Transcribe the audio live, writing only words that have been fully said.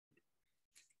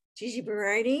Gigi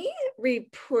Berardi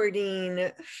reporting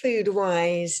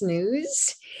FoodWISE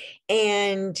news.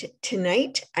 And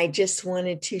tonight, I just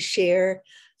wanted to share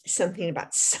something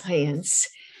about science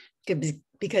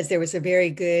because there was a very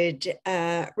good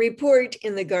report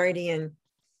in The Guardian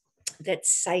that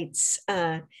cites,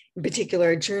 in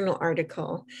particular, a journal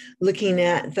article looking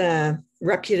at the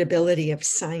reputability of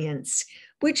science,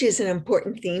 which is an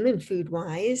important theme in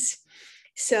FoodWISE.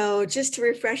 So just to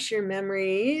refresh your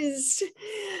memories,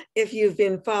 if you've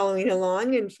been following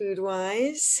along in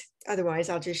FoodWISE, otherwise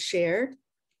I'll just share.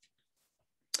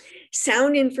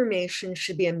 Sound information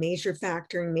should be a major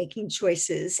factor in making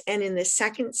choices. And in the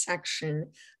second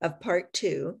section of part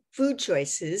 2, Food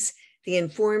Choices, the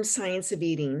Informed Science of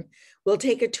Eating, we'll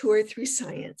take a tour through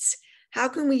science. How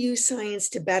can we use science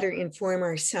to better inform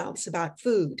ourselves about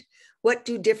food? What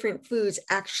do different foods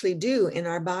actually do in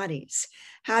our bodies?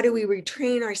 How do we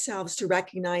retrain ourselves to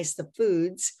recognize the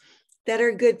foods that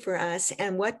are good for us?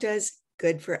 And what does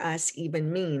good for us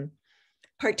even mean?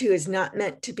 Part 2 is not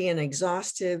meant to be an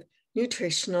exhaustive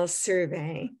nutritional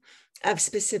survey of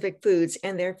specific foods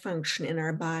and their function in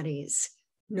our bodies,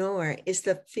 nor is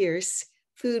the fierce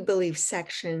food belief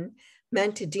section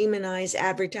meant to demonize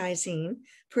advertising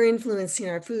for influencing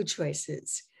our food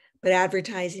choices. But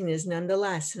advertising is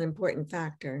nonetheless an important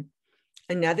factor.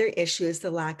 Another issue is the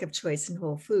lack of choice in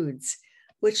whole foods,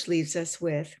 which leaves us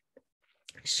with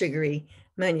sugary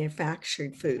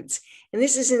manufactured foods. And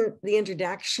this is in the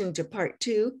introduction to part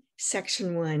 2,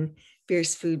 section 1,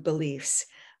 fierce food beliefs.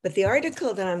 But the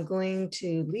article that I'm going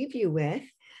to leave you with,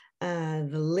 the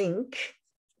link,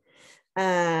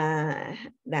 that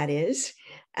is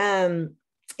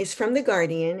from The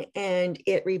Guardian, and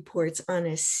it reports on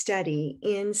a study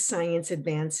in Science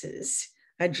Advances,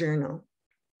 a journal.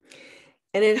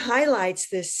 And it highlights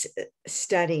this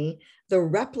study, the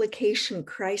replication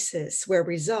crisis, where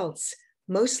results,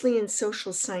 mostly in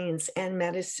social science and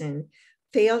medicine,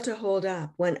 fail to hold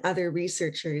up when other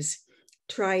researchers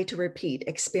try to repeat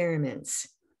experiments.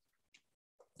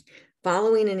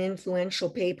 Following an influential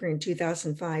paper in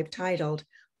 2005 titled,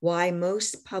 "Why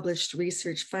Most Published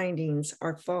Research Findings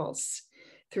Are False,"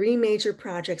 3 major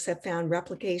projects have found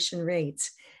replication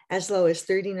rates as low as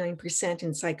 39%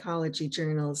 in psychology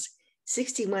journals,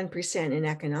 61% in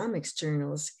economics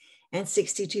journals, and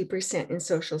 62% in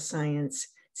social science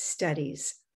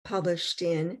studies published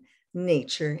in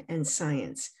Nature and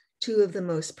Science, 2 of the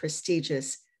most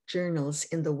prestigious journals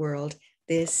in the world.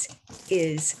 This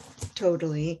is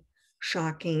totally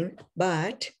shocking,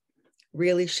 but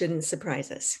really shouldn't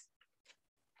surprise us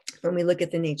when we look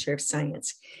at the nature of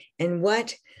science. And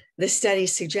what the study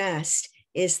suggests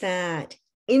is that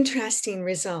interesting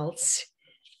results,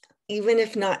 even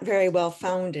if not very well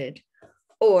founded,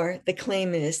 or the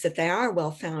claim is that they are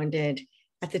well founded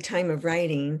at the time of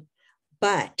writing,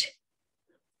 but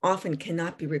often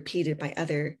cannot be repeated by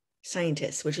other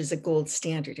scientists, which is a gold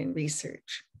standard in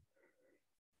research,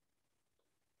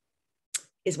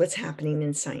 is what's happening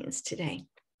in science today.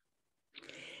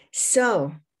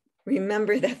 So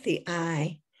remember that the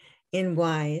I in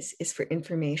WISE is for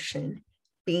information,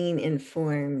 being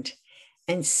informed.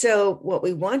 And so what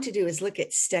we want to do is look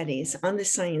at studies on the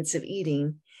science of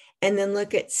eating, and then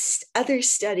look at other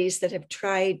studies that have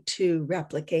tried to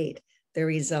replicate the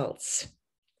results.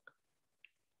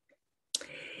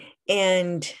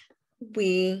 And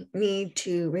we need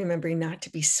to remember not to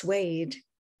be swayed,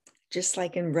 just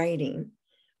like in writing,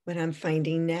 what I'm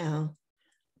finding now,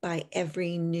 by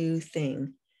every new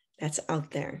thing that's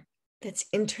out there, that's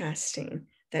interesting,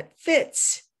 that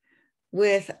fits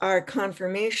with our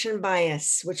confirmation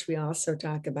bias, which we also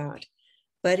talk about.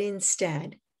 But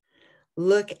instead,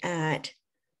 look at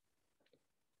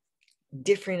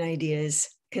different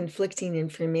ideas, conflicting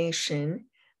information,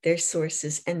 their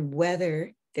sources, and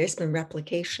whether there's been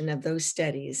replication of those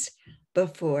studies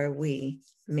before we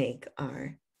make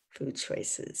our food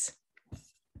choices.